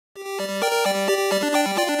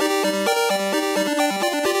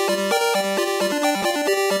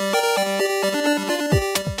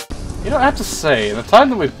I have to say, in the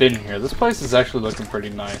time that we've been here, this place is actually looking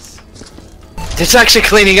pretty nice. It's actually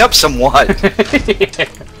cleaning up somewhat. Yeah.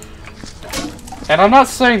 And I'm not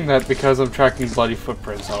saying that because I'm tracking bloody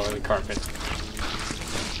footprints all over the carpet.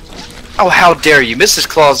 Oh, how dare you! Mrs.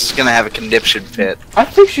 Claus is gonna have a conniption fit. I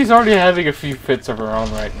think she's already having a few fits of her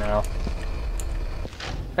own right now.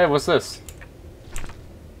 Hey, what's this?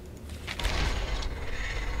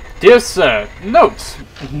 Dear sir, note,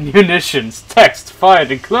 munitions, text,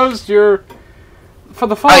 fired, enclosed your... for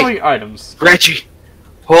the following items. Reggie!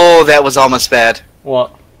 Oh, that was almost bad.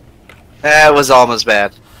 What? That was almost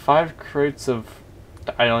bad. 5 crates of...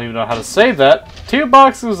 I don't even know how to say that. 2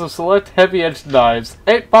 boxes of select heavy-edged knives.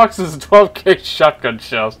 8 boxes of 12 shotgun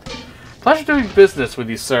shells. Pleasure doing business with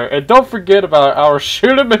you, sir. And don't forget about our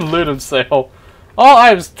shoot 'em and loot 'em sale. All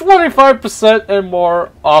items 25% and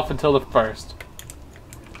more off until the 1st.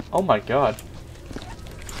 Oh my god.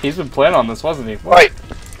 He's been planning on this, wasn't he? What? Right.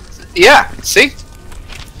 Yeah, see?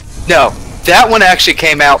 No, that one actually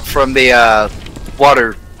came out from the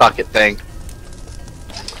water bucket thing.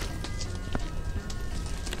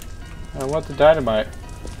 I want the dynamite.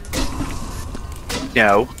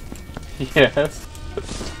 No. Yes.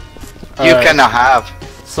 You cannot have.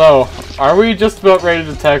 So, are we just about ready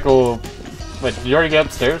to tackle... Wait, did you already get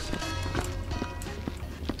upstairs?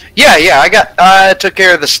 Yeah, I took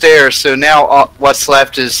care of the stairs, so now what's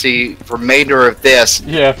left is the remainder of this.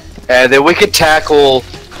 Yeah. And then we could tackle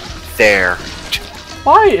there.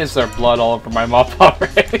 Why is there blood all over my mop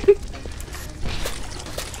already?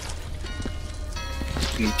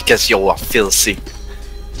 Because you're filthy.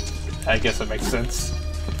 I guess that makes sense.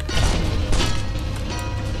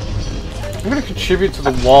 I'm gonna contribute to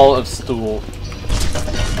the wall of stool.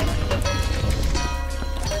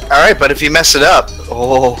 Alright, but if you mess it up...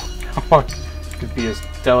 Oh. It could be as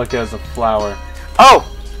delicate as a flower. Oh!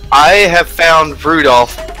 I have found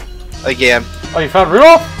Rudolph. Again. Oh, you found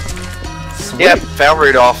Rudolph? Sweet. Yep, found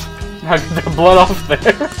Rudolph. Now get the blood off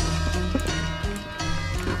there.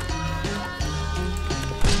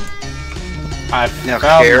 I found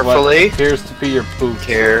carefully. what appears to be your poop.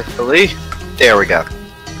 Carefully. There we go.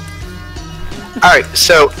 Alright,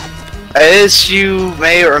 so as you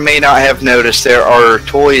may or may not have noticed, there are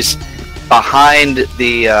toys behind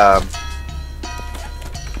the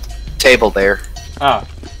table there. Ah.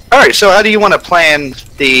 Alright, so how do you want to plan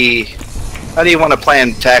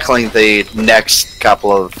tackling the next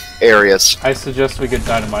couple of areas? I suggest we get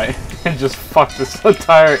dynamite and just fuck this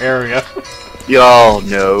entire area. Y'all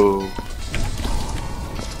know.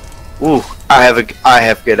 Ooh, I have a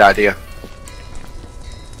good idea.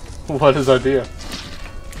 What is idea?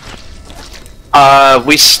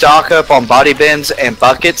 We stock up on body bins and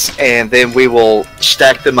buckets, and then we will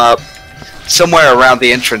stack them up somewhere around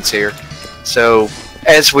the entrance here. So,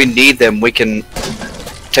 as we need them, we can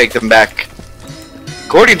take them back.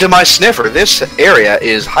 According to my sniffer, this area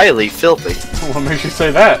is highly filthy. What makes you say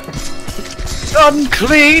that?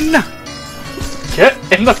 Unclean! Get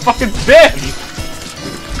in the fucking bin!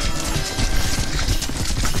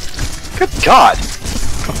 Good God!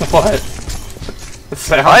 What? The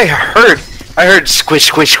sound? I heard squish,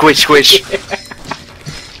 squish, squish, squish.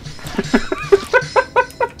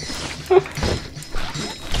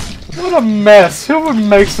 What a mess! Who would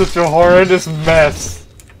make such a horrendous mess?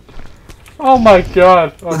 Oh my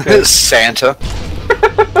god. Okay. Santa.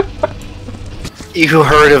 You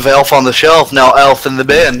heard of Elf on the Shelf, now Elf in the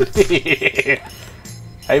Bin.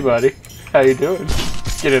 Hey buddy, how you doing?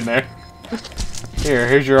 Get in there.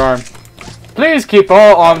 Here's your arm. Please keep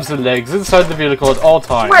all arms and legs inside the vehicle at all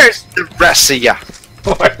times. Where's the rest of ya?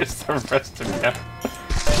 Where's the rest of ya?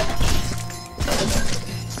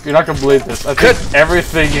 You're not gonna believe this. I think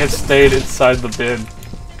everything has stayed inside the bin.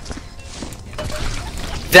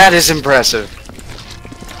 That is impressive.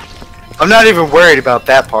 I'm not even worried about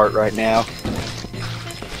that part right now.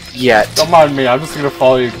 Yet. Don't mind me, I'm just gonna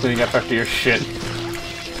follow you cleaning up after your shit.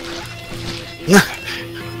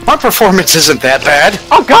 My performance isn't that bad.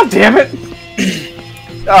 Oh god damn it!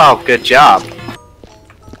 Oh, good job.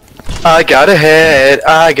 I got ahead.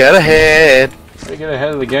 I got ahead. Way to get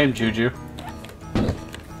ahead of the game, JuJu.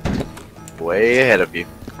 Way ahead of you.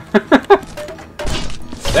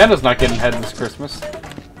 Santa's not getting ahead this Christmas.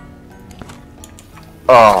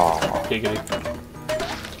 Oh. Giggity.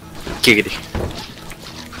 Giggity.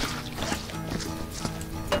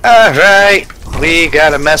 Alright. We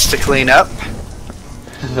got a mess to clean up.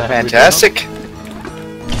 Fantastic.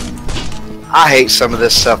 I hate some of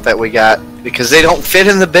this stuff that we got because they don't fit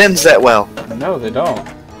in the bins that well. No, they don't.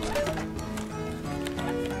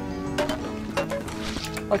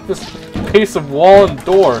 Like this piece of wall and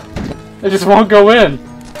door. They just won't go in.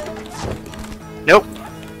 Nope.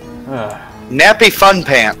 Ugh. Nappy Fun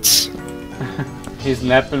Pants. He's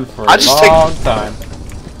napping for a long time.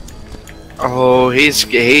 Oh, he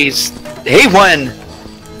won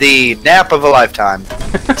the nap of a lifetime.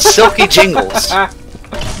 Silky Jingles. Man,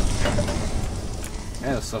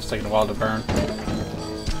 this stuff's taking a while to burn.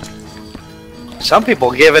 Some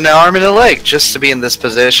people give an arm and a leg just to be in this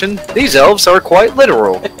position. These elves are quite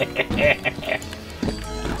literal.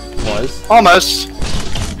 Was? Almost.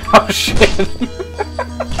 Oh shit.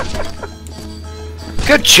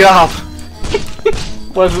 Good job.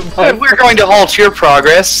 Wasn't We're going to halt your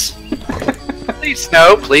progress. Please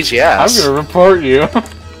no, please yes. I'm gonna report you. I'm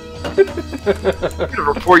gonna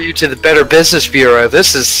report you to the Better Business Bureau.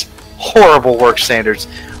 This is horrible work standards.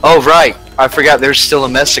 Oh right, I forgot there's still a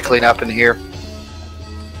mess to clean up in here.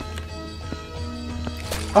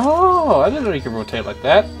 Oh, I didn't know you could rotate like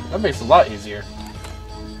that. That makes it a lot easier.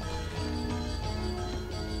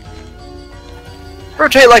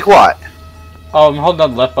 Rotate like what? Hold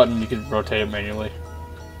down the left button and you can rotate it manually.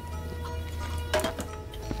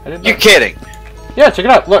 I didn't know. You're kidding. Yeah, check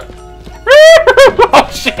it out, look. Oh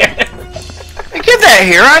shit! Hey, get that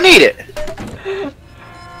here, I need it.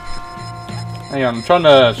 Hang on, I'm trying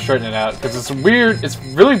to straighten it out, because it's weird, it's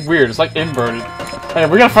really weird, it's like inverted. Hey,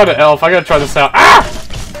 we gotta find an elf, I gotta try this out. Ah!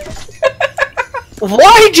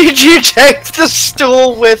 Why did you take the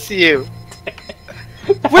stool with you?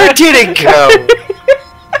 Where did it go?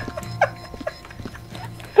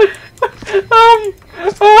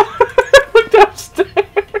 Downstairs.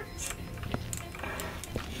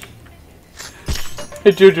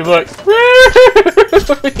 Hey JuJu, look.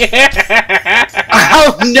 Yeah.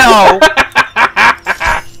 Oh no!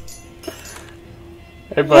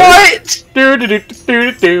 Hey, what?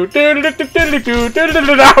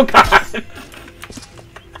 Oh god!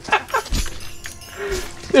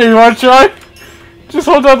 Hey, you wanna try? Just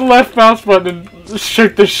hold down the left mouse button and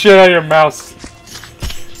shake the shit out of your mouse.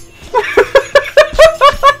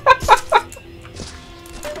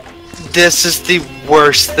 This is the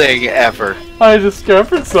worst thing ever. I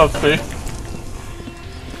discovered something.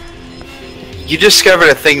 You discovered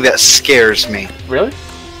a thing that scares me. Really?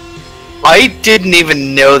 I didn't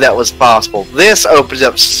even know that was possible. This opens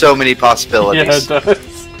up so many possibilities. Yeah, it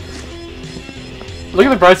does. Look at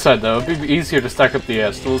the bright side, though. It'd be easier to stack up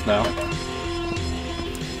the stools now.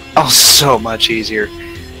 Oh, so much easier.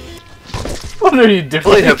 What are you doing?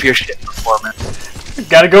 Clean up your shit performance.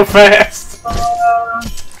 Gotta go fast.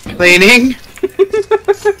 Cleaning?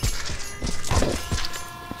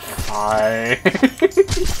 Hi.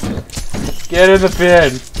 Get in the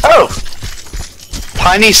bin. Oh!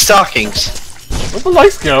 Tiny stockings. Where'd the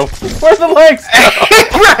legs go? Where'd the legs go?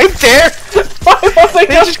 Right there! Why won't they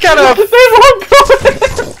go? just kinda... They won't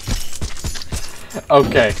go.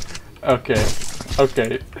 Okay. Okay.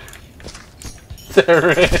 Okay. There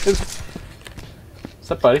it is.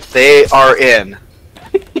 What's up, buddy? They are in.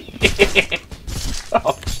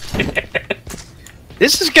 Oh, shit.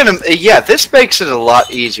 This is gonna... Yeah, this makes it a lot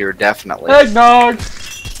easier, definitely. Eggnog!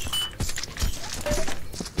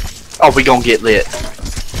 Oh, we gonna get lit.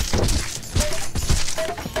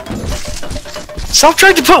 Stop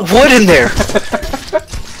trying to put wood in there!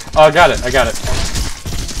 Oh, I got it. I got it.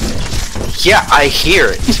 Yeah, I hear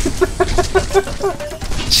it.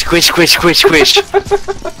 Squish, squish, squish, squish.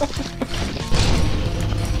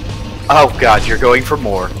 Oh god, you're going for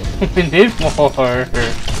more. We need more.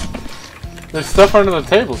 There's stuff under the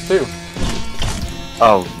tables, too.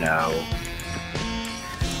 Oh no.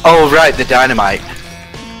 Oh right, the dynamite.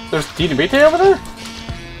 There's dynamite over there?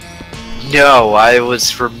 No, I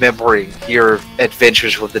was remembering your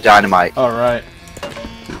adventures with the dynamite. Alright.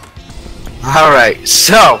 Alright,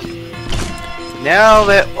 so... Now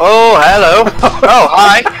that... Oh, hello. Oh,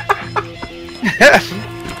 hi.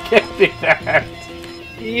 Can't do that.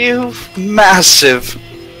 You massive...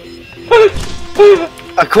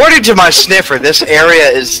 According to my sniffer, this area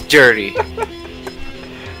is dirty.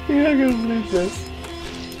 You're not gonna believe this.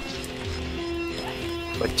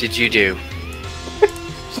 What did you do?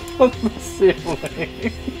 On the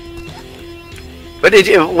ceiling. What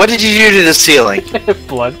did you do to the ceiling?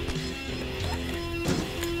 Blood.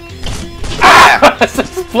 Ah! It's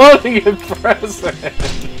exploding in presents.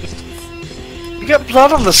 You got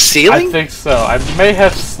blood on the ceiling? I think so. I may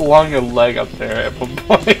have slung a leg up there at one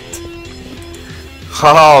point.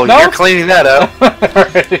 Oh, No? you're cleaning that up.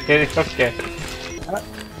 Okay.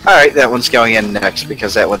 Alright, that one's going in next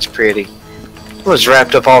because that one's pretty. It was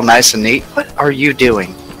wrapped up all nice and neat. What are you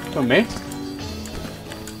doing? Oh, me?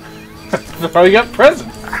 They probably got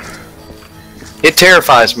presents. It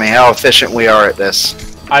terrifies me how efficient we are at this.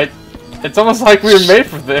 It's almost like we were made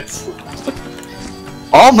for this.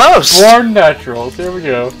 Almost! Born naturals. Here we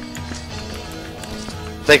go.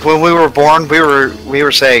 Like when we were born, we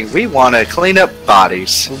were saying we want to clean up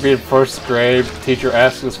bodies. We'll be in first grade. Teacher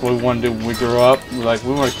asked us what we want to do when we grow up. We're like,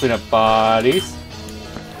 we want to clean up bodies.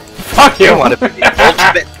 Fuck you! We want to be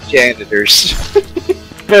ultimate janitors.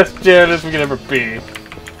 Best janitors we can ever be.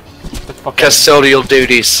 Custodial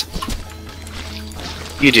duties.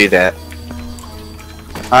 You do that.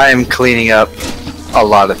 I am cleaning up a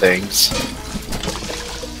lot of things.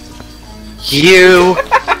 You.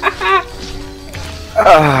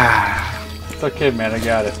 It's okay, man. I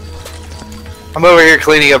got it. I'm over here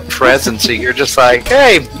cleaning up presents, and you're just like,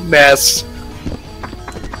 hey, mess.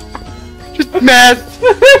 Just mess.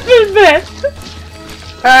 Mess.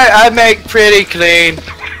 I make pretty clean.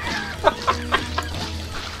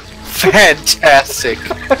 Fantastic.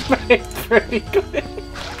 I make pretty clean.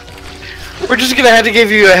 We're just gonna have to give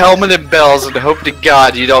you a helmet and bells and hope to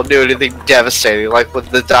God you don't do anything devastating, like with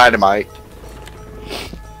the dynamite.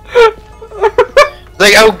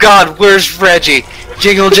 Like, oh God, where's Reggie?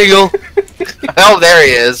 Jingle, jingle. Oh, there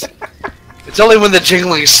he is. It's only when the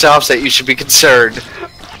jingling stops that you should be concerned.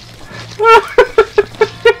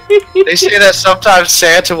 They say that sometimes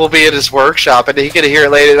Santa will be in his workshop and he can hear it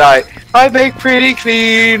late at night. I make pretty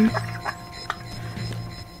clean.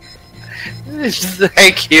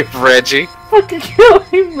 Thank you, Reggie. Fucking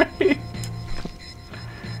killing me.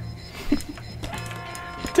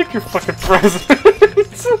 Take your fucking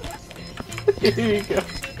presents. Here you go.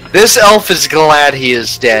 This elf is glad he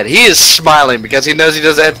is dead. He is smiling because he knows he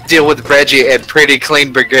doesn't have to deal with Reggie and Pretty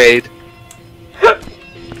Clean Brigade.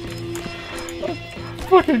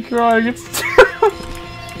 Fucking crying. It's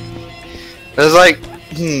like,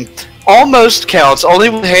 almost counts only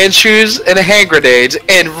with hand shoes and hand grenades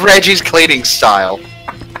and Reggie's cleaning style.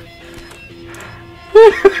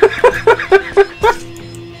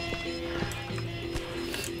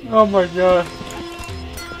 Oh my god.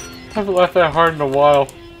 I haven't laughed that hard in a while.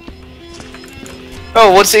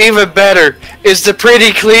 Oh, what's even better is the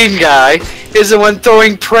Pretty Clean guy is the one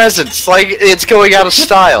throwing presents like it's going out of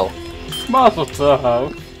style. Mazel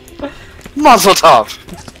tov. Mazel tov.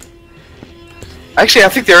 Actually, I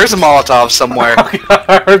think there is a Molotov somewhere.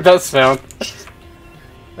 I heard that sound.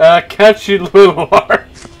 Catchy little heart.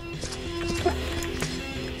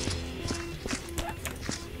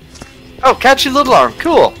 Oh, catchy little arm.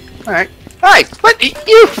 Cool. Alright. Hi! What?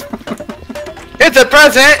 You! It's a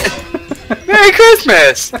present! Merry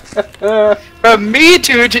Christmas! From me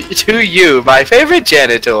to you, my favorite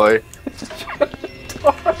janitor.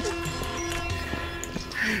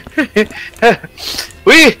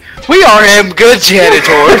 we are him good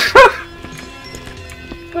janitors.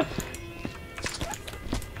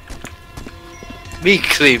 Me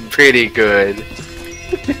clean pretty good.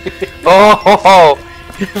 Oh,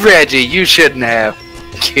 Reggie, you shouldn't have.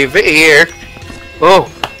 Give it here.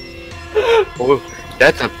 Oh,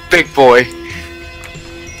 that's a big boy.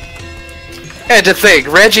 And to think,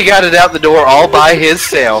 Reggie got it out the door all by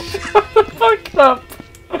himself. Fuck up.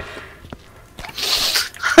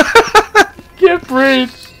 Can't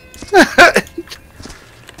breathe.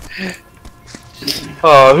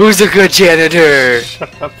 Oh, who's a good janitor?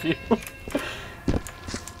 Shut up, you.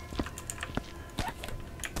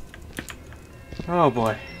 Oh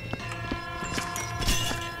boy.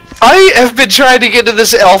 I have been trying to get to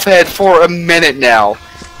this elf head for a minute now.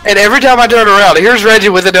 And every time I turn around, here's Reggie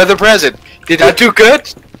with another present. Did I do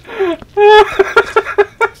good?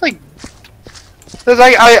 It's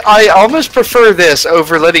like I almost prefer this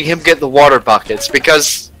over letting him get the water buckets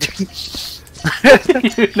because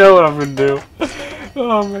You know what I'm gonna do.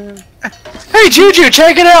 Oh man. Hey JuJu,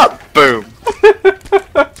 check it out! Boom.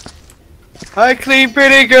 I clean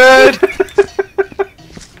pretty good.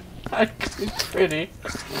 I clean pretty.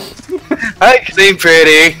 I clean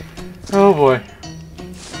pretty. Oh boy.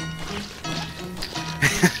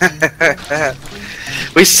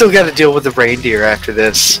 We still got to deal with the reindeer after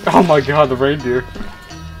this. Oh my god, the reindeer.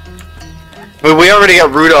 But we already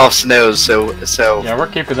got Rudolph's nose, so yeah, we're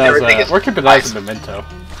keeping that as a memento.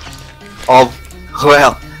 Oh,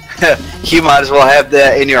 well, you might as well have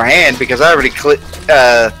that in your hand because I already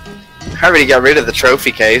got rid of the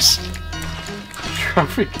trophy case.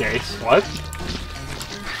 Trophy case? What?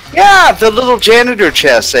 Yeah, the little janitor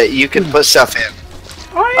chest that you can put stuff in.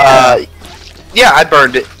 Oh yeah. Yeah, I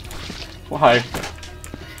burned it. Why?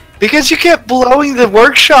 Because you kept blowing the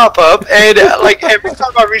workshop up, and like every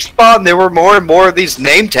time I respawned, there were more and more of these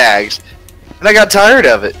name tags, and I got tired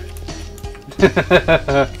of it.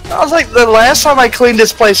 I was like, the last time I cleaned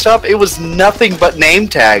this place up, it was nothing but name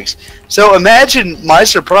tags. So imagine my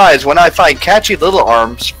surprise when I find catchy little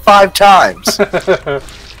arms 5 times. There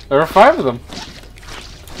were 5 of them.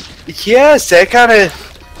 Yes, that kind of.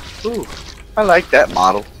 Ooh. I like that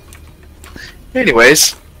model.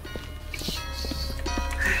 Anyways.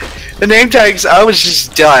 The name tags, I was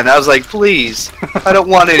just done. I was like, please. I don't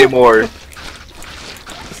want any more.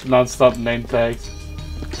 Just non-stop name tags.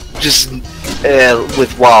 Just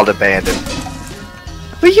with wild abandon.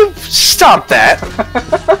 Will you stop that?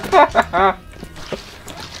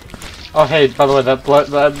 Oh hey, by the way, that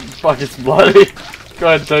bucket's bloody. Go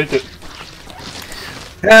ahead and take it.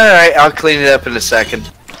 Alright, I'll clean it up in a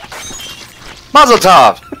second. Mazel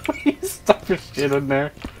tov! Stop your shit in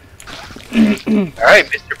there. Alright,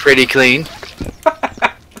 Mr. Pretty Clean.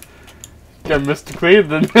 Yeah, Mr. Clean,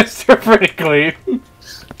 then Mr. Pretty Clean.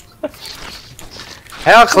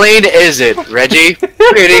 How clean is it, Reggie?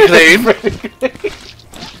 Pretty clean. What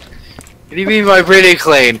do you mean by pretty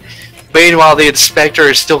clean? Meanwhile, the inspector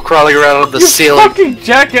is still crawling around on the ceiling. You fucking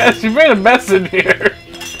jackass! You made a mess in here!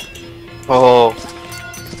 Oh.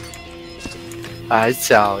 I'm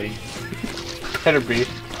sorry. Better be.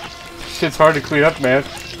 Shit's hard to clean up, man.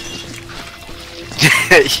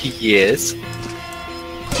 Yes.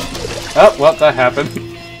 Oh, well, that happened.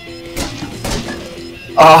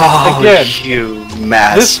 Oh, again, you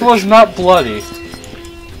mass. This was not bloody.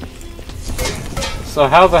 So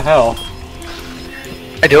how the hell?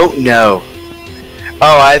 I don't know.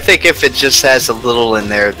 Oh, I think if it just has a little in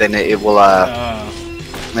there, then it will,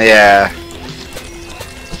 yeah.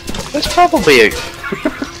 That's probably a...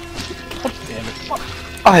 God damn it.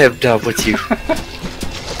 I am done with you.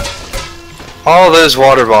 All those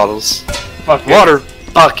water bottles. Fuck it. Water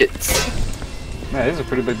buckets. Man, these are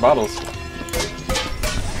pretty big bottles.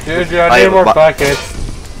 Dude, I need more buckets.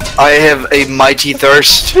 I have a mighty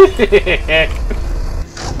thirst.